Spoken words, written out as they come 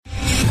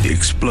The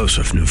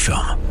explosive new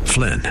film,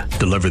 Flynn,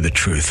 deliver the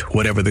truth,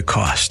 whatever the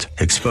cost,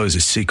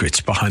 exposes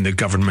secrets behind the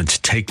government's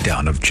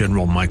takedown of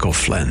General Michael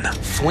Flynn.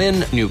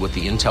 Flynn knew what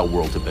the intel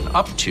world had been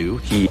up to.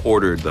 He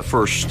ordered the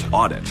first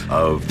audit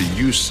of the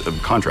use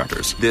of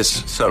contractors.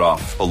 This set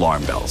off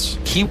alarm bells.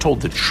 He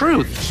told the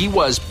truth. He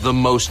was the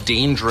most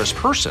dangerous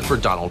person for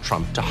Donald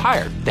Trump to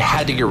hire. They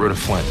had to get rid of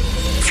Flynn.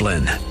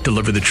 Flynn,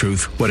 deliver the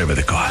truth, whatever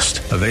the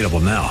cost. Available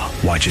now.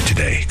 Watch it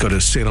today. Go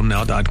to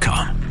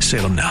salemnow.com.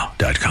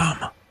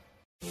 salemnow.com.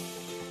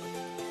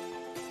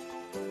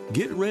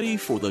 Get ready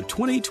for the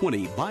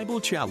 2020 Bible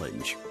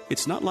Challenge.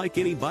 It's not like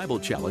any Bible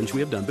challenge we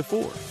have done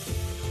before.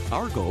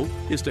 Our goal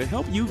is to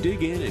help you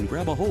dig in and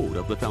grab a hold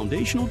of the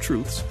foundational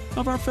truths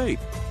of our faith.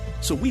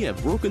 So we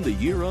have broken the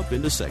year up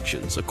into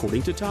sections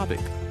according to topic,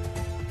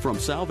 from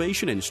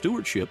salvation and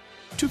stewardship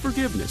to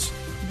forgiveness,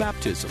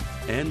 baptism,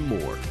 and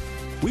more.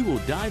 We will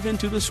dive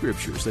into the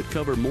scriptures that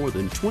cover more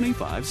than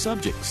 25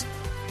 subjects.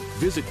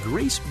 Visit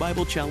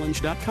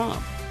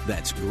GraceBibleChallenge.com.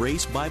 That's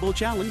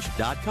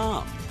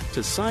GraceBibleChallenge.com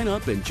to sign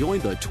up and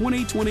join the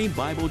 2020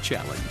 Bible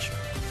Challenge.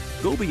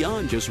 Go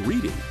beyond just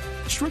reading.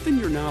 Strengthen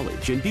your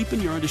knowledge and deepen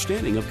your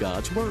understanding of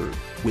God's Word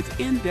with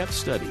in-depth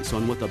studies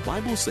on what the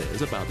Bible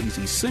says about these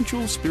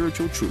essential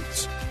spiritual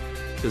truths.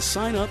 To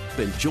sign up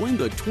and join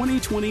the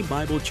 2020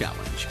 Bible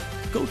Challenge,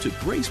 go to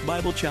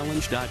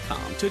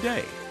GraceBibleChallenge.com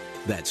today.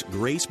 That's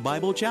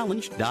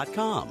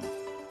GraceBibleChallenge.com.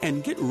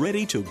 And get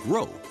ready to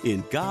grow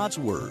in God's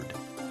Word.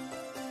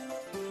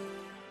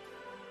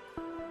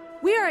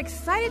 We are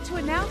excited to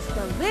announce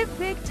the Live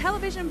Big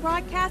television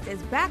broadcast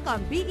is back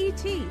on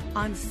BET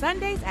on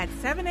Sundays at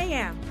 7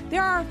 a.m.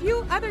 There are a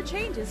few other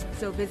changes,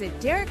 so visit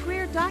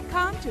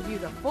DerekGreer.com to view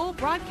the full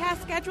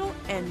broadcast schedule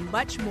and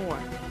much more.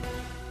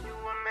 You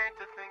were meant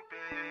to think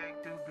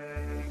big, do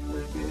big,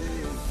 live big.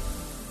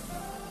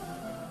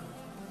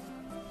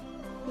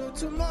 But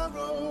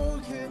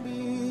tomorrow can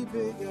be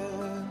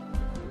bigger.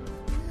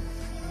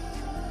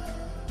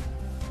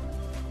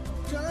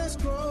 Just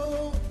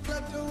grow,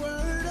 let the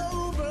word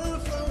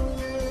overflow,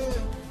 yeah.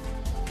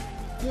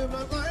 Live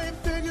a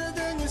life bigger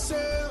than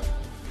yourself.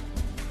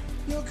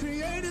 You're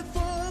created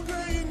for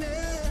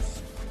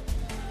greatness.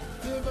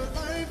 Live a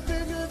life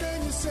bigger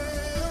than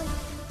yourself.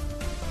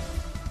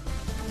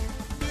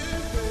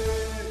 Live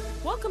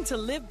big. Welcome to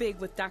Live Big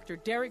with Dr.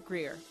 Derek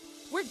Grier.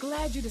 We're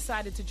glad you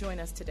decided to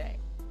join us today.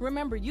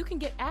 Remember, you can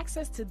get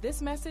access to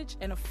this message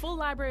and a full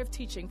library of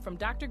teaching from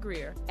Dr.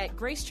 Grier at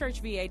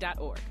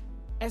gracechurchva.org.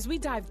 As we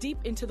dive deep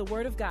into the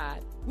Word of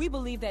God, we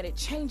believe that it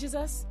changes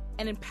us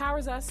and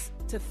empowers us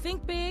to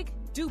think big,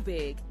 do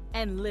big,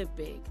 and live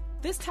big.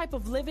 This type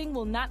of living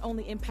will not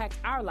only impact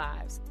our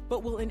lives,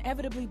 but will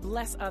inevitably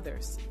bless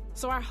others.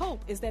 So our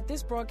hope is that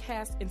this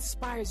broadcast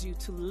inspires you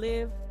to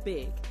live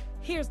big.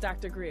 Here's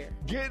Dr. Grier.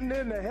 Getting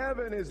into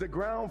heaven is the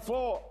ground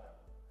floor.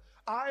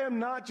 I am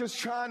not just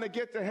trying to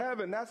get to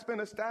heaven. That's been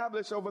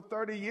established over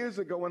 30 years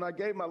ago when I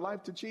gave my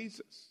life to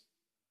Jesus.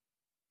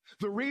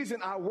 The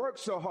reason I work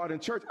so hard in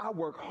church, I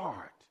work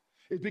hard,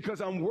 is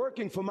because I'm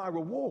working for my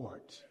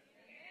reward.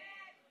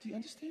 Do you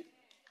understand?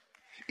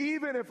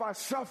 Even if I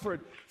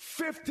suffered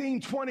 15,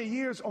 20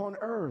 years on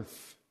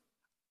earth,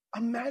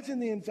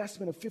 imagine the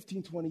investment of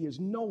 15, 20 years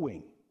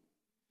knowing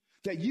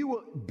that you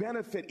will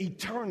benefit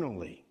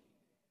eternally.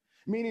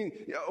 Meaning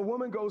a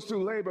woman goes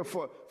through labor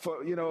for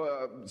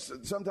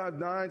sometimes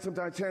 9,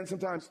 sometimes 10,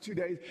 sometimes 2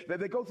 days.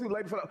 They go through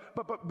labor,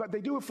 but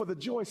they do it for the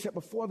joy set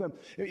before them.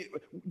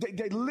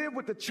 They live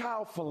with the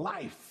child for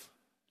life,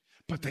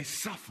 but they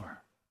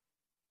suffer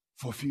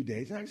for a few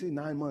days. Actually,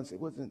 9 months, it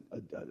wasn't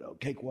a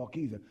cakewalk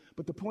either.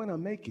 But the point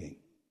I'm making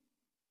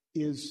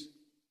is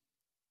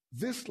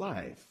this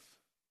life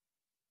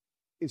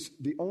is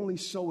the only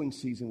sowing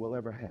season we'll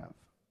ever have.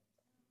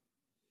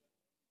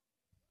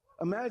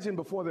 Imagine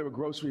before there were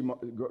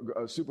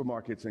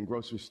supermarkets and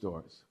grocery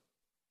stores.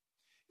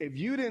 If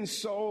you didn't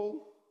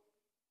sow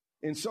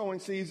in sowing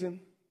season,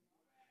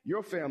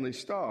 your family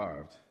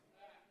starved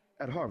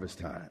at harvest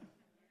time.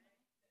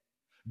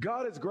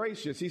 God is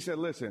gracious. He said,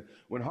 listen,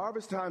 when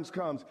harvest time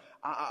comes,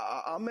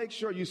 I'll make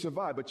sure you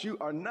survive, but you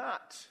are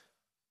not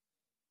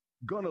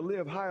going to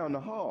live high on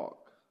the hog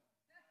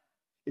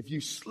if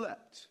you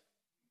slept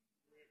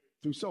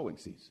through sowing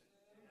season.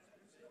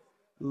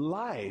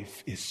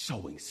 Life is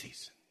sowing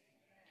season.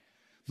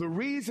 The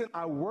reason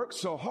I work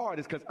so hard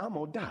is because I'm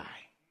going to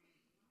die.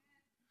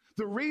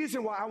 The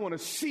reason why I want to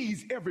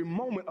seize every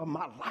moment of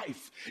my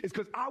life is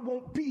because I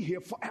won't be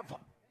here forever.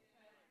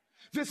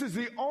 This is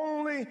the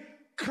only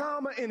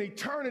comma in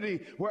eternity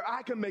where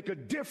I can make a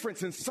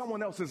difference in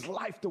someone else's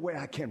life the way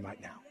I can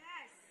right now.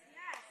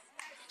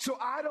 So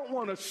I don't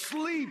want to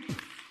sleep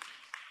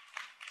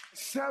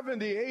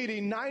 70,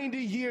 80, 90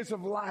 years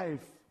of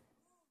life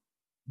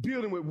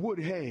building with wood,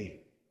 hay,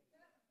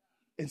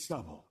 and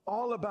stubble.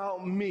 All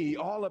about me,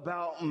 all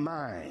about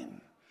mine,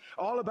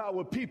 all about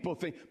what people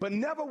think, but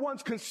never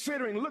once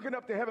considering looking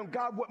up to heaven,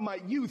 God, what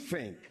might you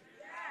think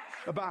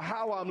about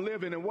how I'm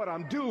living and what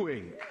I'm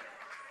doing?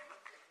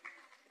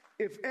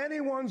 If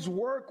anyone's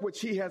work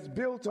which he has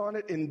built on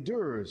it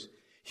endures,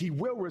 he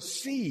will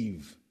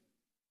receive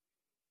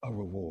a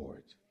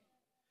reward.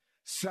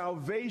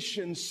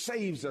 Salvation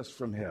saves us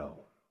from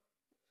hell,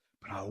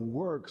 but our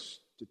works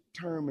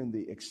determine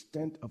the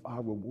extent of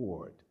our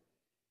reward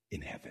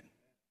in heaven.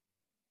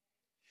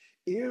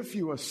 If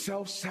you are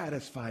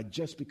self-satisfied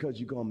just because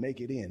you're going to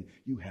make it in,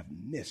 you have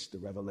missed the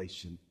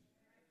revelation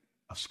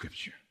of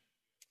Scripture.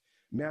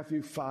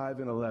 Matthew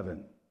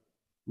 5:11.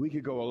 We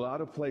could go a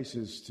lot of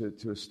places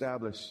to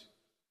establish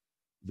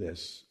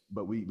this,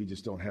 but we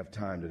just don't have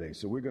time today.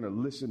 So we're going to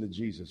listen to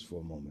Jesus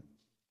for a moment.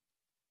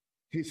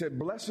 He said,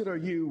 "Blessed are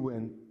you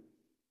when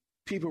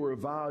people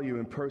revile you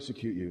and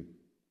persecute you."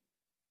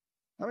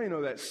 How many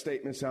know that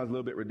statement sounds a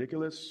little bit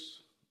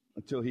ridiculous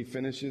until he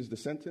finishes the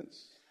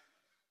sentence?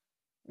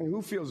 I mean,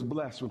 who feels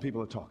blessed when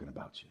people are talking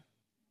about you?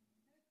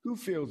 Who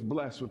feels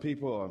blessed when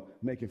people are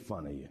making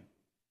fun of you?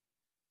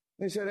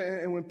 They said,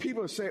 and when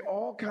people say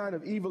all kind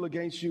of evil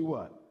against you,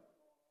 what?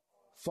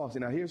 Falsely.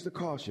 Now, here's the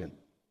caution.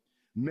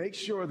 Make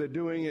sure they're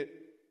doing it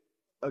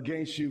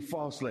against you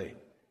falsely.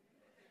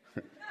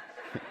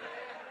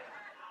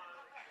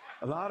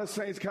 A lot of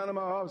saints come to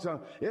my office.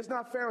 It's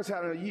not fair what's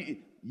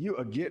happening. You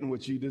are getting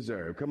what you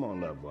deserve. Come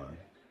on, loved one.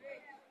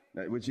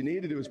 Now, what you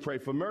need to do is pray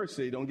for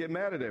mercy. Don't get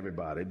mad at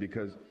everybody,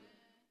 because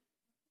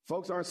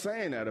folks aren't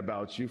saying that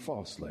about you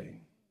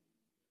falsely.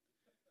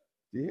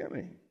 Do you hear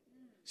me?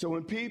 So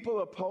when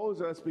people oppose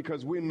us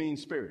because we're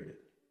mean-spirited,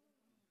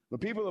 when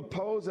people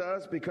oppose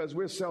us because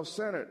we're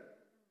self-centered,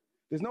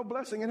 there's no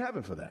blessing in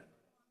heaven for that.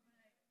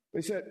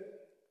 They said,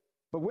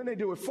 but when they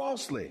do it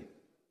falsely,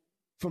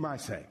 for my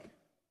sake.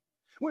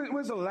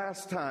 When's the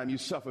last time you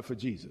suffered for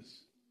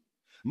Jesus?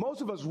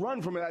 Most of us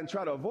run from that and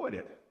try to avoid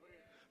it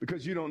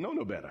because you don't know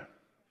no better.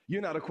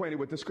 You're not acquainted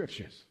with the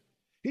Scriptures.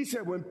 He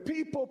said, when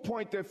people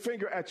point their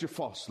finger at you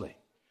falsely,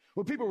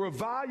 when people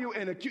revile you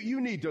and accuse,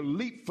 you need to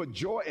leap for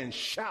joy and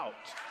shout.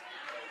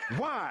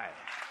 Why?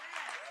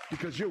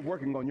 Because you're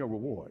working on your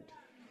reward.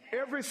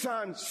 Every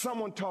time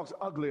someone talks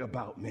ugly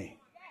about me,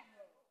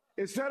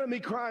 instead of me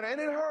crying, and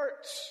it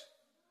hurts,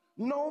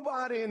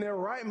 nobody in their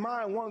right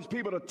mind wants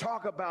people to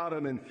talk about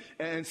them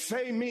and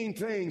say mean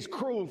things,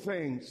 cruel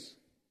things.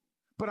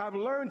 But I've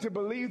learned to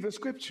believe the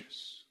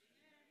Scriptures,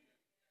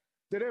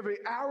 that every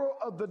arrow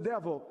of the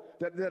devil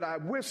that I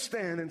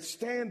withstand and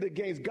stand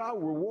against, God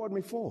will reward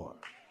me for.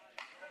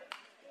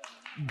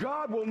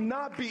 God will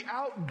not be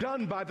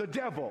outdone by the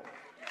devil.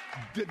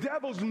 The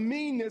devil's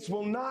meanness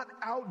will not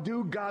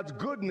outdo God's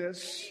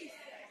goodness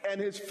and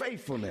his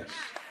faithfulness.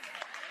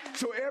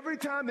 So every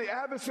time the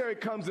adversary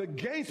comes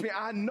against me,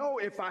 I know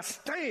if I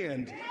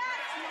stand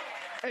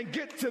and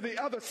get to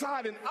the other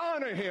side and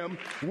honor him,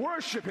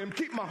 worship him,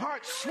 keep my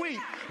heart sweet,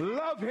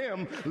 love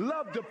him,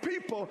 love the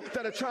people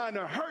that are trying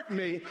to hurt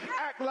me,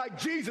 act like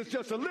Jesus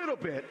just a little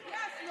bit,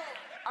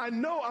 I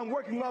know I'm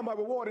working on my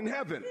reward in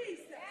heaven.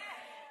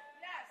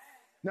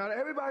 Now,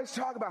 everybody's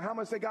talking about how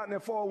much they got in their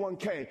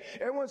 401k.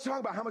 Everyone's talking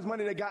about how much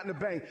money they got in the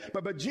bank.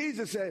 But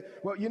Jesus said,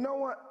 well, you know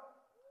what?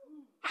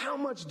 How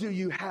much do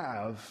you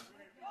have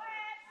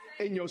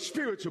in your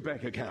spiritual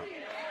bank account?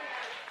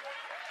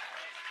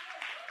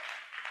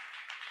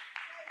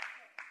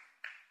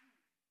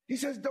 He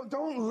says,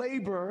 don't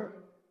labor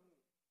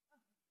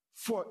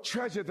for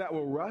treasure that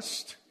will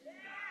rust,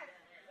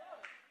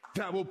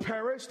 that will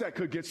perish, that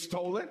could get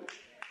stolen,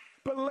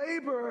 but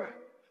labor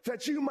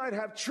that you might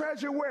have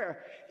treasure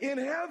where? In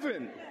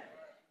heaven,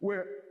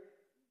 where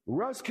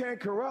rust can't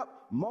corrupt,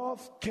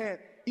 moth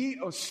can't eat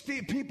or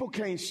steal, people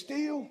can't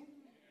steal.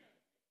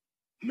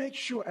 Make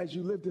sure as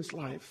you live this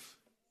life,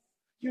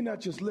 you're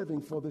not just living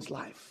for this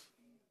life.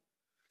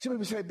 Some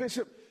people say,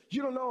 Bishop,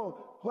 you don't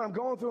know what I'm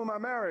going through in my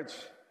marriage.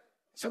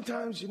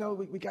 Sometimes, you know,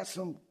 we got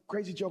some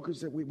crazy jokers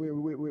that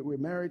we're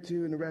married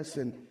to and the rest,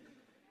 and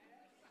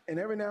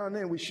every now and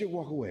then we should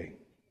walk away.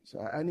 So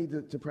I need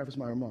to preface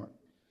my remark.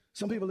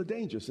 Some people are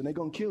dangerous and they're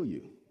going to kill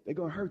you. They're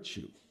going to hurt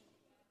you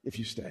if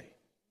you stay.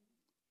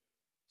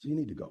 So you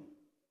need to go.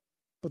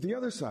 But the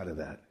other side of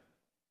that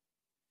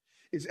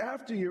is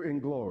after you're in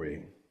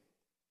glory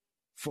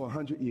for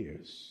 100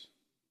 years,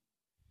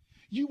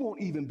 you won't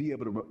even be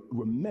able to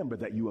remember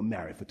that you were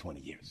married for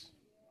 20 years.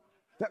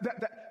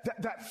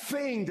 That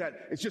thing that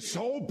is just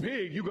so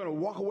big you're going to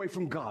walk away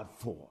from God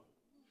for.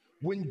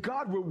 When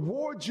God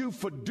rewards you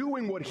for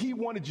doing what he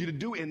wanted you to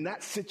do in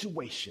that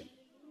situation,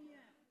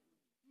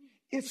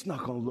 it's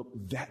not going to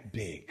look that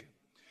big.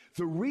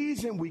 The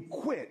reason we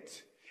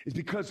quit is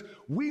because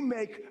we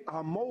make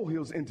our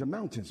molehills into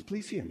mountains.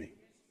 Please hear me.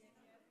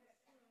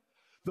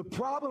 The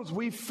problems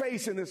we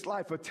face in this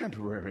life are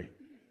temporary,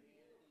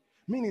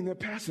 meaning they're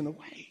passing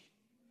away.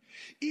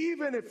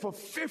 Even if for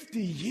 50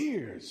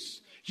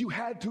 years you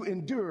had to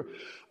endure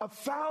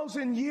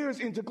 1,000 years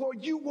into glory,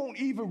 you won't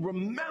even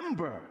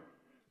remember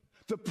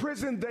the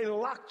prison they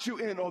locked you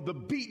in or the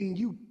beating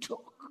you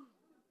took.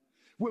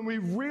 When we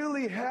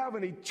really have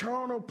an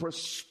eternal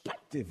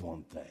perspective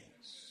on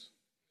things,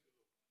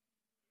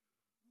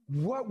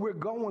 what we're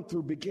going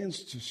through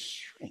begins to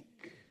shrink.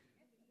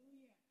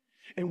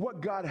 And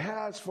what God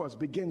has for us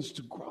begins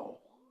to grow.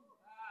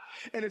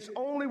 And it's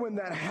only when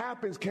that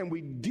happens can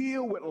we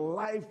deal with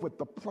life with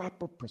the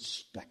proper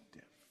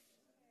perspective.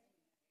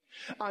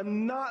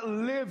 I'm not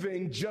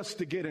living just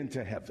to get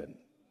into heaven.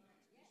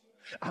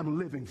 I'm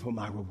living for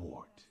my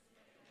reward.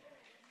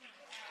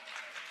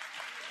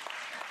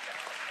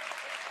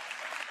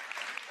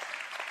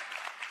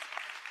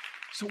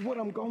 So what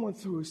I'm going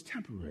through is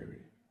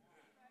temporary.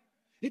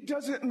 It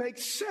doesn't make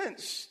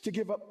sense to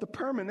give up the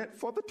permanent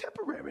for the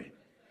temporary.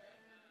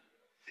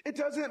 It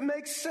doesn't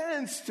make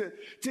sense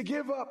to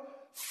give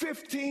up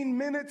 15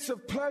 minutes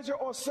of pleasure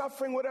or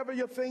suffering, whatever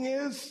your thing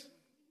is,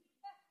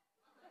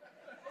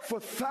 for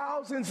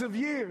thousands of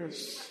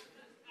years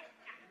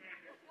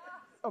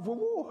of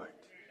reward.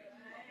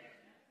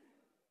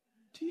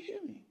 Do you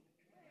hear me?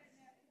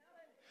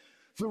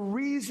 The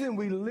reason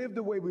we live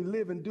the way we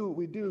live and do what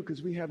we do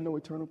because we have no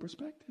eternal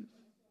perspective.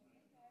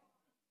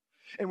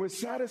 And we're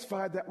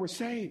satisfied that we're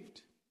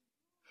saved.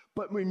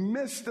 But we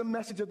miss the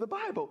message of the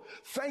Bible.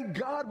 Thank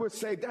God we're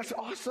saved. That's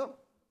awesome.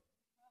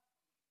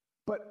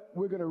 But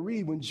we're going to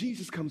read when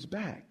Jesus comes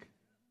back.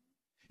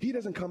 He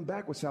doesn't come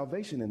back with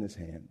salvation in his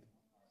hand.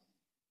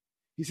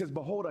 He says,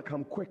 behold, I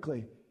come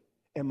quickly,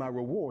 and my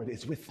reward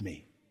is with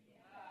me.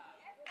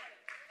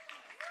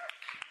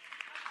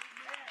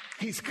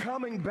 He's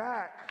coming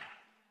back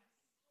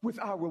with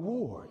our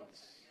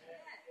rewards.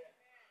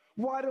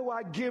 Why do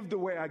I give the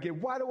way I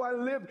give? Why do I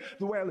live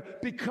the way I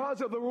live?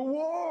 Because of the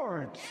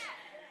rewards.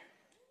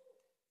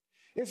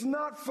 It's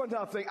not for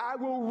nothing. I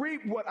will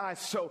reap what I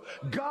sow.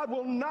 God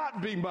will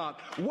not be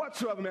mocked.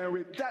 Whatsoever man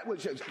reap,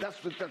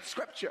 that's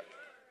scripture.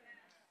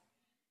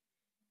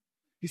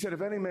 He said,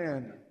 if any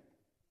man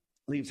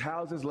leaves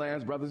houses,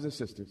 lands, brothers and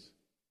sisters,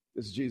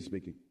 this is Jesus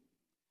speaking.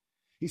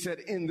 He said,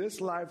 in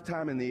this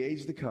lifetime and the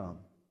age to come,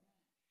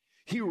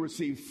 he will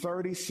receive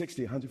 30,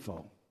 60,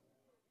 100-fold.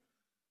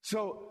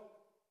 So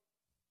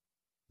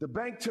the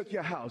bank took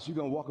your house. You're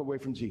going to walk away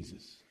from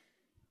Jesus.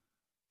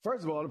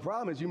 First of all, the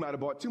problem is you might have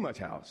bought too much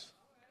house.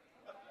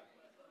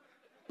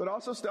 But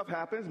also stuff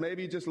happens.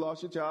 Maybe you just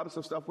lost your job and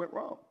so stuff went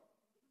wrong.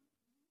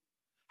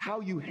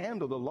 How you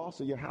handle the loss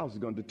of your house is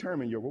going to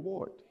determine your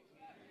reward.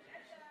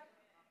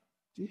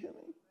 Do you hear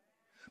me?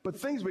 But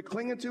things we're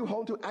clinging to,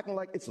 holding to, acting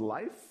like it's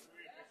life,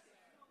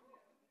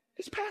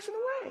 it's passing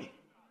away.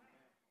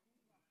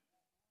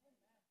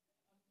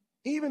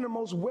 Even the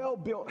most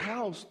well-built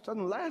house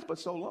doesn't last but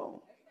so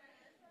long.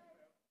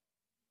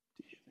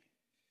 Do you hear me?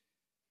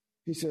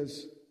 He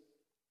says,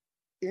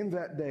 in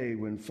that day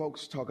when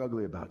folks talk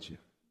ugly about you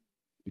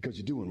because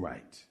you're doing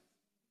right,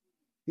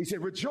 he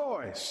said,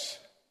 rejoice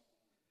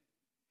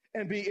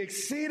and be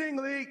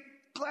exceedingly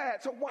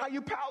glad. So why are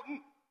you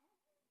pouting?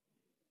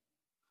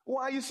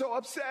 Why are you so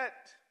upset?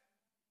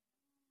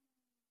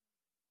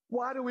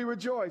 Why do we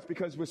rejoice?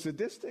 Because we're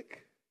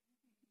sadistic?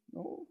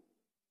 No.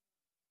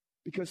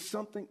 Because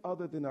something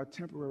other than our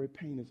temporary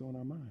pain is on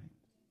our mind.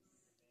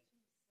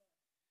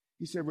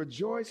 He said,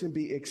 rejoice and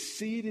be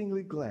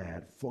exceedingly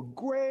glad, for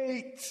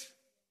great,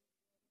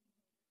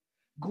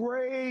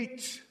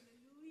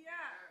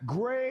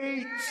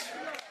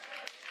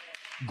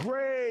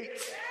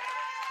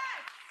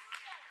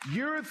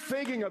 you're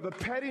thinking of the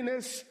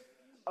pettiness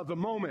of the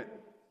moment.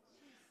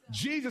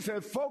 Jesus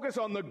said, focus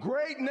on the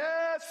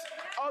greatness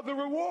of the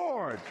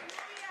reward.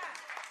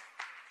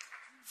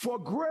 For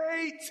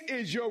great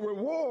is your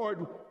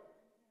reward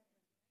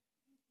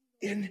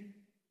in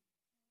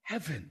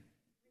heaven.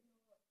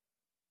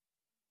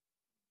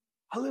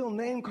 A little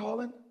name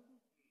calling,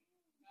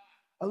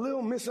 a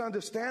little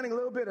misunderstanding, a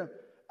little bit of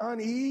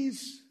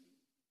unease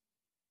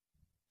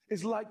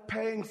is like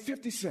paying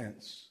 50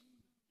 cents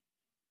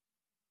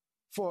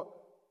for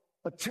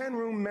a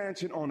 10-room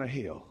mansion on a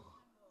hill.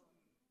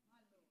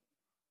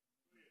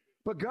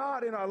 But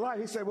God in our life,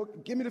 he said, well,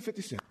 give me the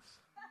 50 cents.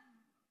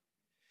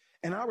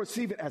 And I'll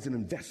receive it as an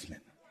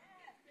investment.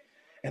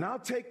 And I'll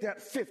take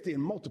that 50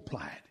 and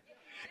multiply it.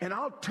 And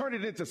I'll turn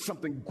it into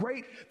something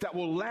great that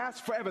will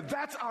last forever.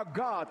 That's our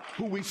God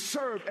who we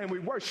serve and we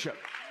worship.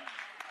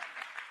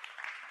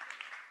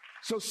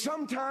 So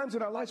sometimes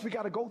in our lives, we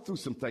got to go through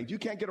some things. You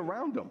can't get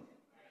around them.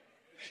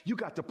 You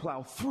got to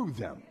plow through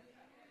them.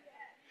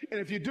 And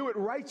if you do it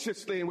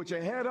righteously and with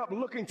your head up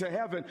looking to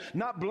heaven,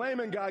 not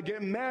blaming God,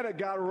 getting mad at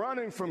God,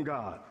 running from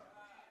God,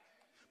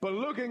 but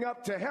looking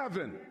up to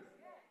heaven,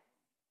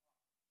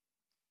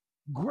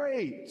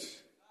 great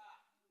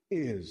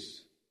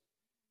is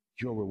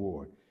your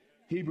reward.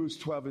 Hebrews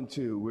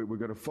 12:2, we're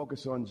going to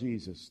focus on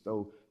Jesus,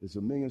 though there's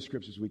a million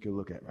scriptures we can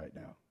look at right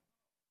now.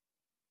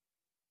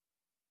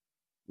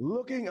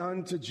 Looking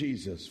unto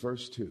Jesus,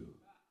 verse 2.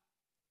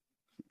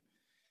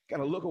 Got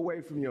to look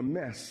away from your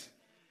mess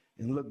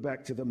and look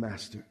back to the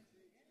master.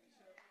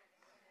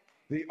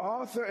 The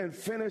author and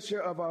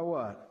finisher of our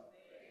what?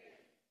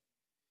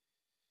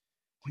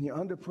 When you're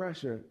under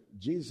pressure,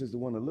 Jesus is the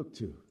one to look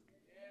to.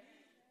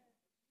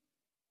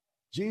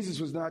 Jesus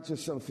was not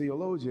just some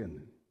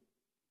theologian.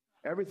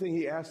 Everything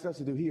he asked us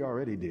to do, he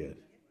already did.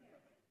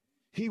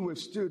 He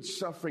withstood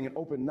suffering and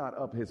opened not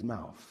up his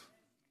mouth.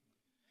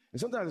 And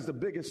sometimes it's the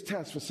biggest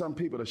test for some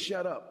people to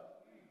shut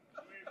up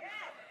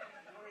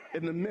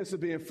in the midst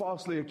of being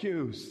falsely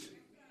accused,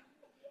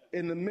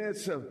 in the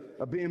midst of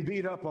being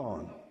beat up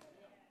on.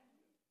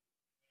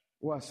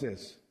 Watch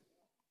this.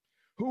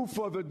 who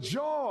for the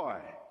joy,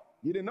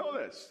 you didn't know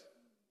this.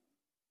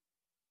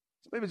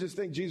 Some people just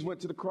think Jesus went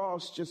to the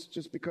cross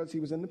just because he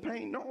was in the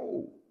pain.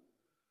 No.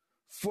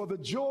 For the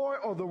joy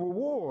or the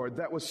reward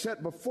that was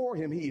set before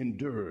him, he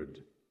endured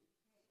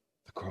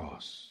the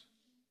cross.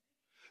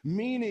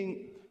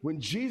 Meaning,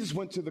 when Jesus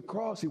went to the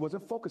cross, he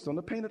wasn't focused on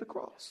the pain of the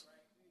cross.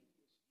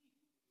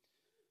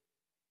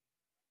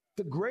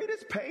 The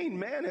greatest pain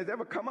man has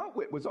ever come up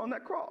with was on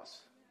that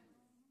cross.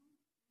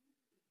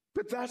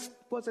 But that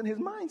wasn't his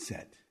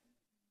mindset.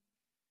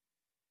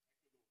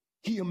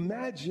 He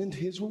imagined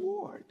his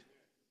reward.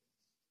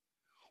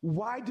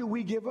 Why do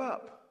we give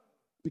up?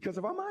 Because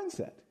of our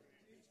mindset.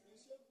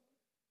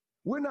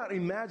 We're not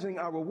imagining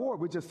our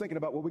reward. We're just thinking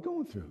about what we're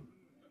going through.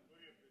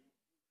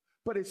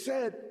 But it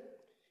said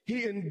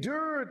he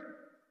endured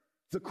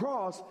the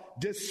cross,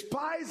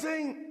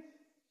 despising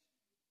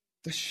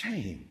the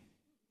shame.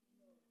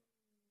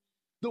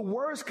 The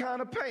worst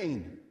kind of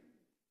pain.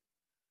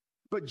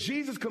 But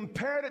Jesus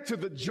compared it to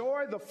the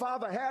joy the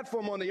Father had for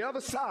him on the other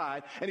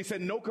side, and he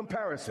said, no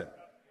comparison.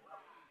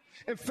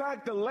 In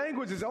fact, the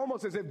language is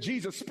almost as if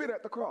Jesus spit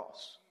at the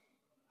cross.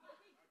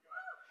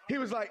 He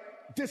was like,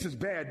 this is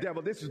bad,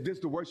 devil. This is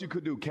the worst you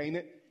could do, can't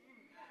it?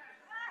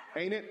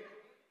 Ain't it?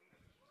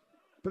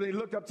 But then he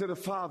looked up to the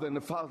Father, and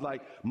the Father's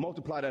like,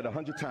 multiply that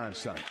 100 times,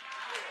 son.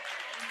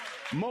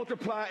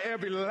 Multiply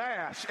every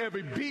lash,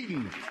 every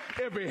beating,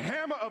 every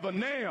hammer of a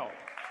nail.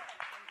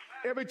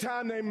 Every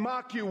time they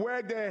mock you,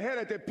 wag their head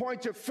at, they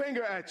point your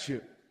finger at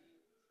you.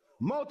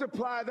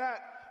 Multiply that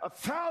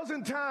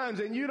 1,000 times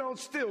and you don't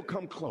still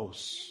come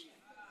close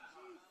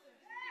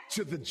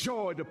to the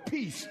joy, the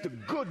peace, the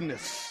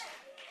goodness,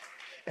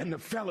 and the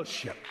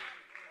fellowship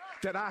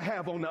that I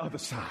have on the other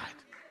side.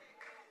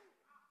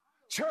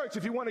 Church,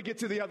 if you want to get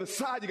to the other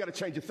side, you got to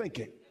change your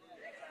thinking.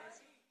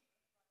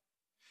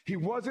 He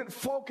wasn't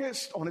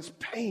focused on his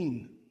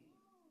pain,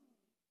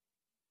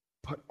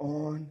 but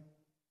on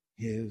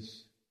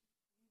his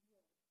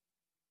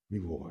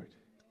reward.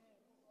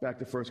 Back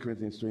to 1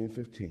 Corinthians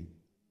 3:15.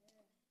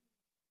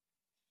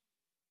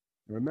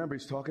 Remember,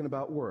 he's talking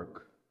about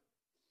work,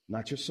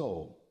 not your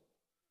soul.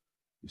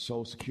 Your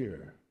soul's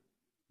secure.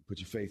 You put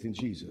your faith in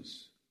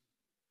Jesus.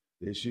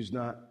 The issue is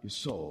not your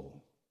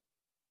soul,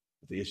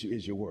 but the issue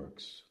is your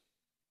works.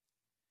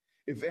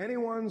 If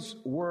anyone's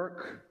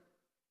work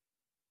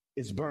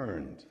is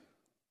burned,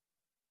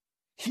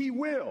 he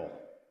will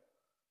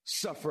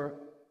suffer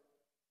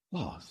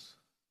loss.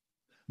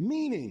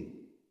 Meaning,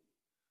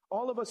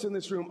 all of us in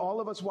this room,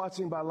 all of us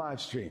watching by live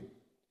stream,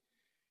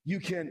 you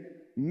can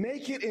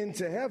make it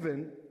into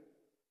heaven,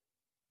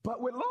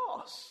 but with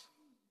loss.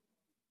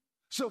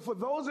 So for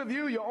those of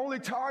you, your only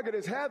target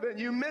is heaven,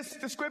 you miss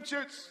the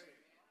scriptures.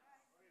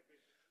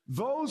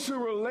 Those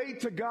who relate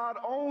to God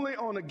only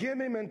on a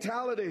gimme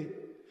mentality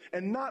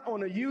and not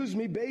on a use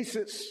me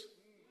basis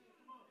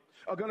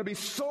are going to be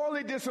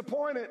sorely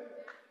disappointed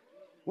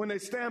when they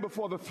stand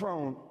before the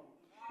throne.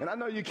 And I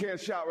know you can't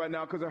shout right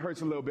now because it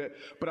hurts a little bit,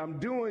 but I'm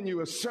doing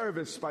you a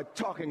service by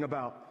talking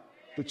about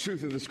the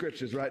truth of the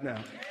scriptures right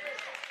now.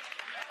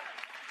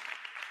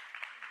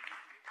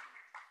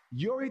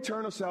 Your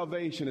eternal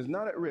salvation is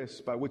not at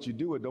risk by what you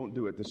do or don't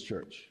do at this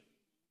church,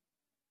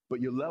 but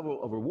your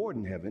level of reward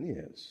in heaven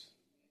is.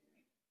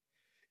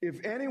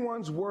 If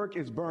anyone's work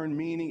is burned,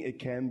 meaning it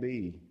can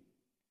be.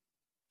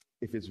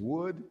 If it's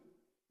wood,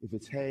 if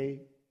it's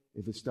hay,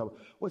 if it's stubble,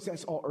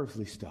 that's all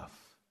earthly stuff,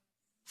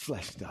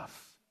 flesh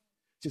stuff.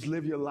 Just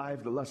live your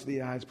life, the lust of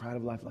the eyes, pride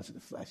of life, lust of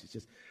the flesh. It's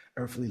just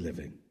earthly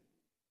living.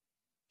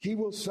 He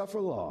will suffer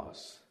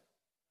loss,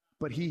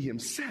 but he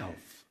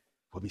himself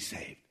will be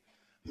saved.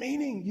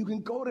 Meaning you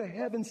can go to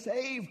heaven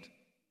saved,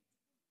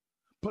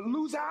 but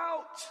lose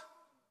out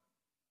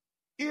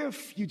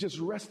if you just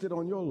rested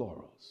on your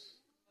laurels.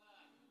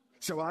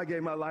 So I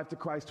gave my life to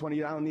Christ 20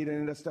 years. I don't need any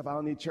of that stuff. I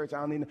don't need church.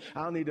 I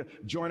don't need to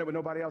join it with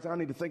nobody else. I don't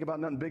need to think about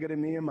nothing bigger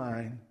than me and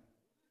mine.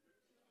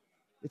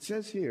 It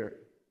says here,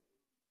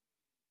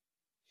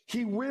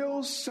 he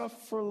will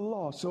suffer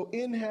loss. So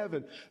in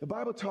heaven, the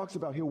Bible talks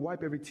about he'll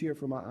wipe every tear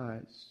from our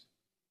eyes.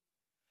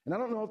 And I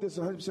don't know if this is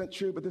 100%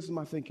 true, but this is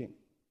my thinking.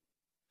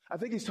 I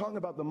think he's talking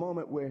about the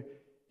moment where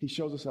he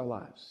shows us our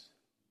lives.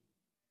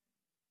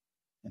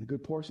 And a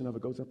good portion of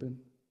it goes up in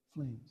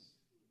flames.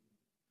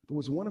 But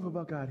what's wonderful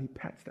about God, he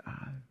pats the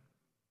eye.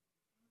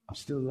 I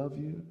still love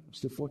you. I'm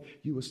still for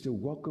you. You are still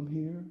welcome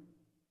here.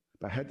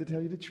 But I had to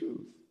tell you the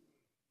truth.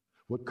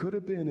 What could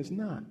have been is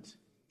not.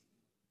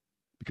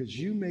 Because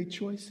you made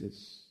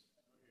choices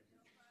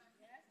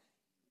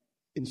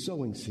in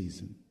sowing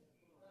season.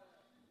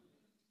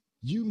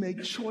 You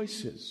make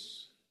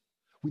choices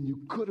when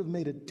you could have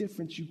made a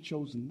difference, you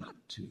chose not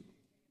to.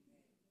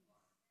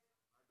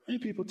 Many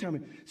people tell me,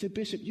 say,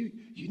 Bishop, you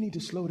need to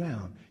slow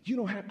down.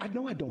 I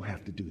know I don't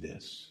have to do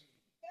this.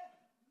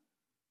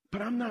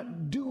 But I'm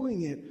not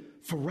doing it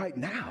for right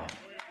now.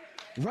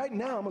 Right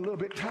now, I'm a little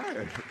bit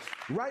tired.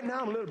 Right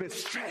now, I'm a little bit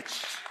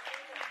stretched.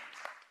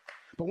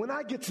 But when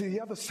I get to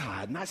the other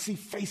side and I see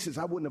faces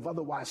I wouldn't have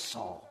otherwise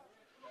saw,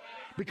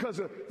 Because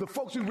of the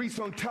folks who reached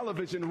on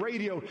television,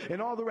 radio,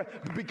 and all the rest,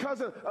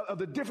 because of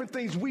the different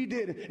things we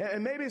did.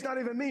 And maybe it's not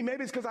even me.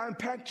 Maybe it's because I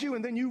impacted you,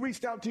 and then you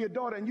reached out to your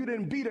daughter, and you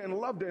didn't beat her and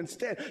loved her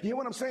instead. You hear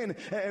what I'm saying?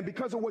 And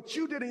because of what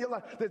you did in your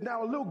life, there's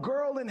now a little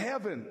girl in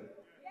heaven.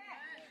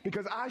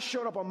 Because I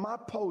showed up on my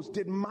post,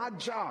 did my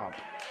job.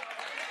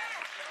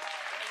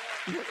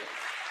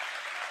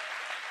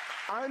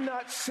 I'm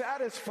not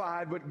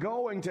satisfied with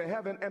going to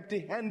heaven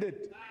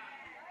empty-handed.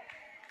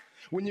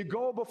 When you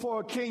go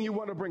before a king, you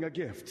want to bring a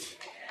gift.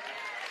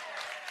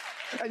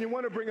 And you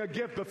want to bring a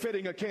gift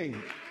befitting a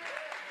king.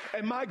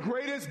 And my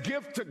greatest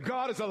gift to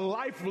God is a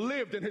life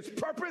lived in his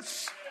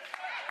purpose,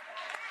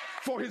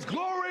 for his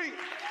glory,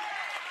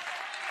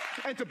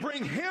 and to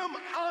bring him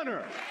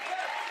honor.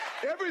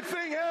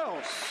 Everything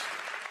else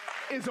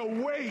is a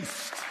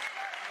waste.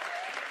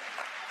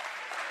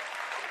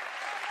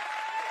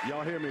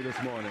 Y'all hear me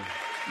this morning?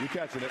 You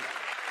catching it?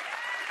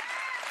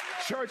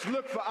 Church,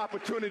 look for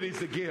opportunities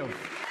to give.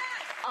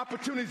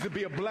 Opportunities to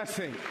be a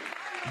blessing.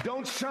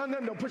 Don't shun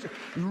them, don't push them.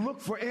 Look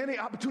for any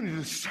opportunity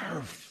to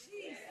serve.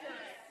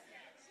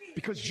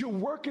 Because you're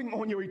working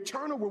on your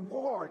eternal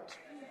reward.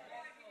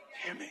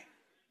 Hear me?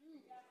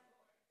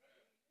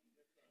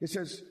 It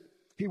says,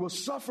 he will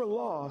suffer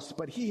loss,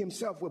 but he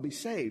himself will be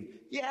saved.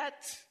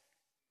 Yet,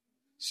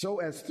 so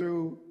as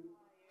through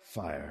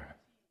fire.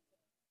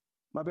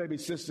 My baby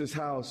sister's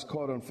house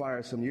caught on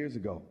fire some years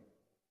ago.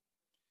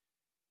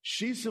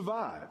 She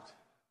survived.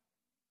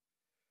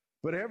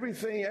 But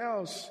everything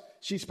else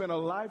she spent a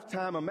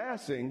lifetime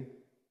amassing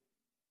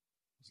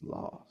was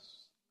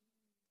lost.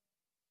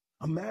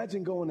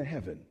 Imagine going to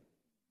heaven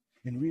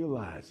and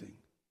realizing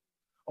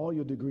all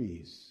your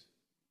degrees,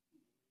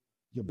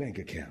 your bank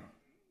account,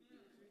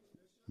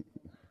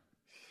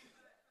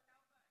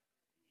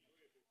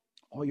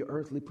 all your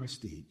earthly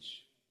prestige,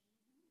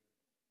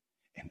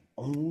 and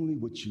only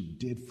what you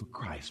did for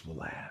Christ will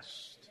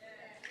last.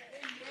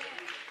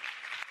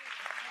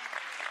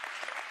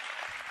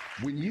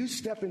 When you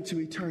step into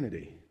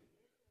eternity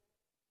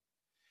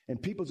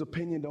and people's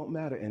opinion don't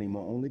matter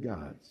anymore, only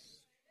God's,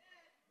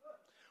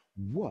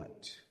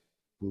 what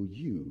will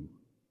you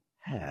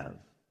have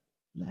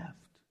left?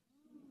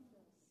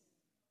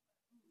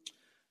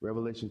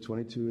 Revelation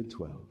 22 and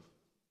 12.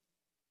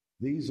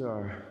 These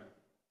are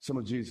some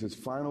of Jesus'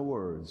 final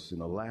words in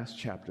the last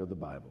chapter of the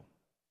Bible.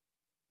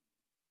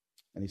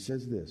 And he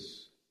says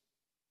this,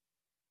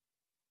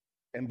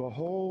 and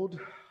behold,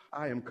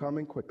 I am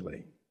coming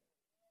quickly.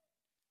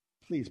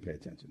 Please pay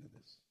attention to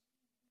this.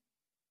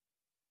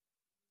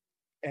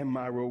 And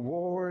my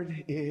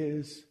reward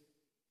is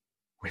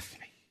with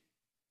me.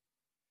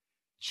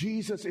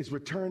 Jesus is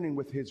returning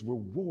with his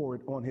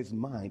reward on his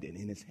mind and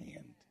in his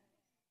hand.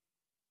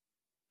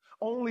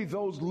 Only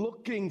those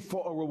looking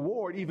for a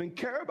reward even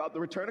care about the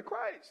return of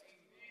Christ.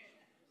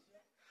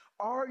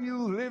 Are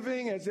you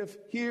living as if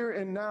here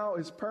and now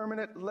is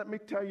permanent? Let me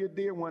tell you,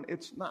 dear one,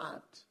 it's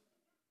not.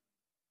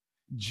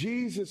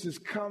 Jesus is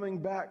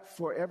coming back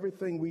for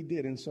everything we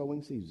did in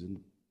sowing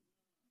season.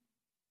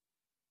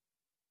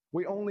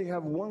 We only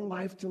have one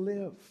life to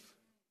live.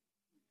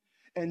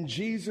 And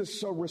Jesus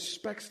so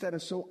respects that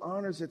and so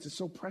honors it. It's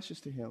so precious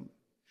to him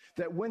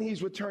that when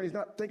he's returned, he's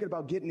not thinking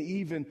about getting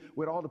even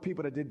with all the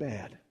people that did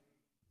bad.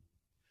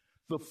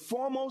 The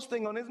foremost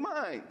thing on his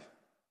mind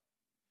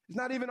is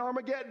not even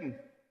Armageddon.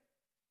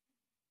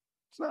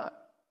 It's not.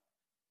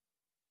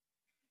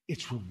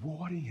 It's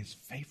rewarding his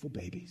faithful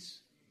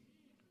babies,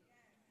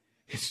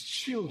 his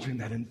children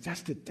that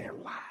invested their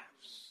lives.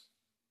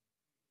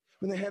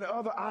 When they had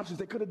other options,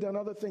 they could have done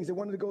other things. They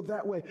wanted to go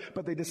that way,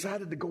 but they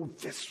decided to go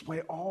this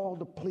way, all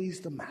to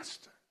please the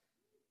master.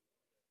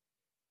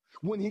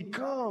 When he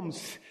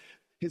comes,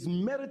 his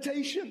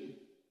meditation,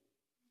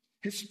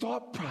 his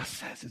thought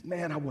process is,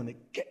 man, I want to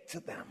get to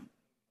them.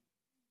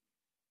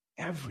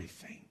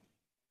 Everything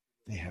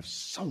they have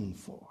sown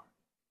for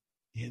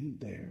in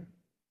their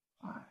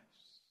lives.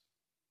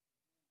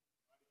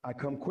 I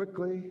come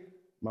quickly,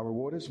 my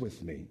reward is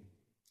with me.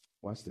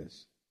 Watch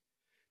this.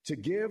 To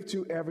give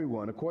to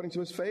everyone according to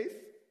his faith,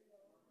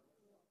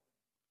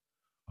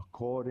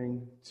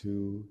 according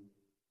to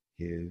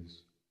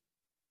his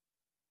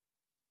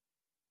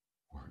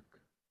work.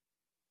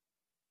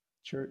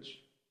 Church,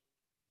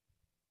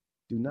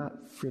 do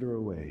not fritter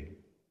away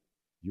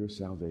your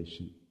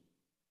salvation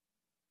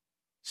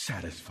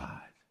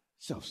satisfied,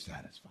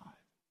 self-satisfied.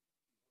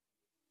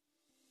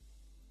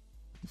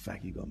 The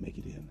fact you're going to make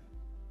it in.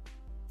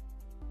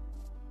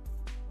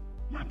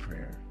 My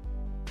prayer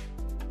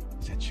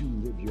is that you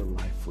live your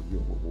life for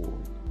your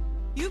reward.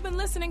 You've been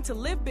listening to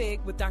Live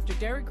Big with Dr.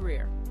 Derek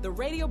Grier, the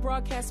radio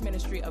broadcast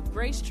ministry of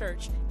Grace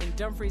Church in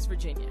Dumfries,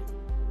 Virginia.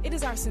 It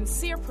is our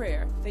sincere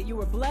prayer that you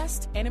are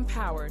blessed and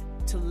empowered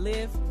to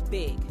live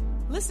big.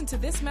 Listen to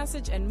this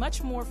message and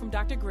much more from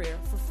Dr. Grier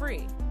for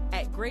free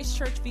at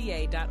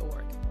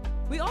gracechurchva.org.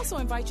 We also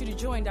invite you to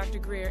join Dr.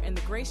 Grier and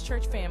the Grace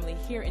Church family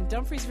here in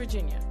Dumfries,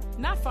 Virginia,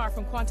 not far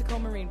from Quantico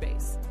Marine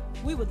Base.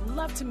 We would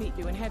love to meet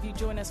you and have you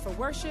join us for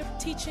worship,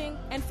 teaching,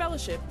 and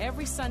fellowship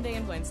every Sunday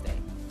and Wednesday.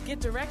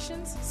 Get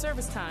directions,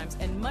 service times,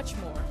 and much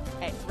more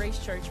at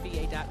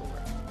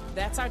gracechurchva.org.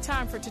 That's our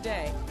time for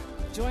today.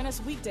 Join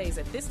us weekdays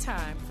at this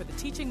time for the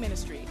teaching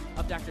ministry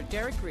of Dr.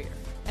 Derek Grier.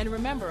 And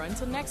remember,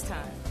 until next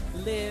time,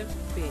 live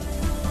big.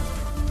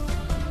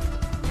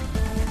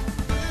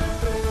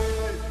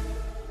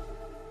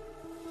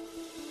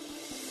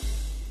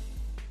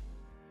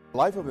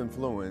 Life of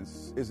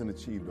influence isn't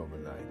achieved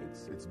overnight.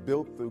 It's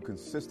built through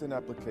consistent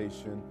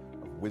application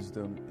of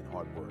wisdom and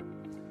hard work.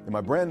 In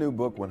my brand new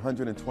book,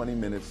 120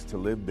 Minutes to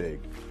Live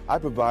Big, I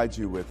provide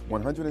you with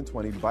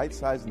 120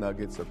 bite-sized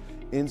nuggets of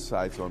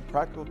insights on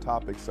practical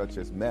topics such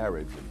as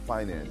marriage and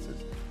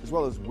finances, as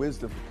well as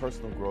wisdom for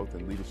personal growth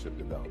and leadership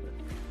development.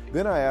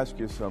 Then I ask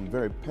you some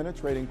very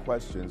penetrating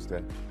questions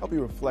to help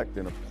you reflect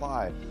and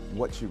apply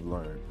what you've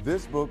learned.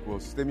 This book will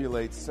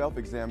stimulate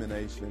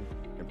self-examination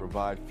and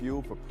provide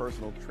fuel for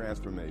personal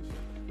transformation.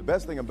 The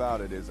best thing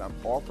about it is I'm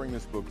offering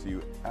this book to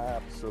you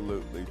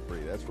absolutely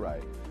free. That's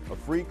right. A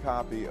free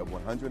copy of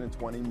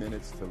 120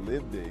 Minutes to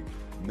Live Big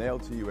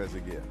mailed to you as a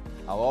gift.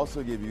 I'll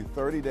also give you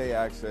 30-day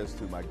access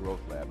to my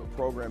Growth Lab, a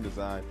program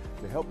designed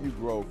to help you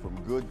grow from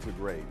good to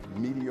great,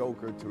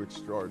 mediocre to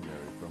extraordinary,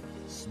 from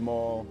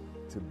small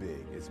to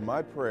big. It's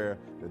my prayer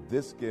that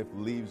this gift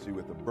leaves you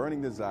with a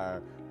burning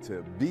desire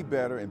to be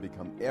better and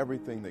become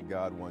everything that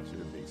God wants you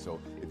to be. So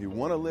if you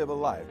want to live a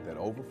life that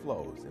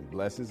overflows and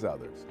blesses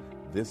others,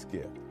 this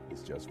gift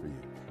is just for you.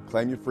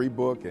 Claim your free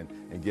book and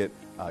get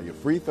your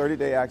free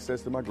 30-day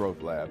access to my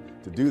Growth Lab.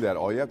 To do that,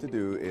 all you have to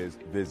do is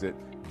visit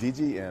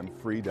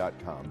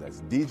dgmfree.com.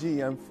 That's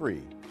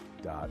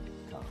dgmfree.com.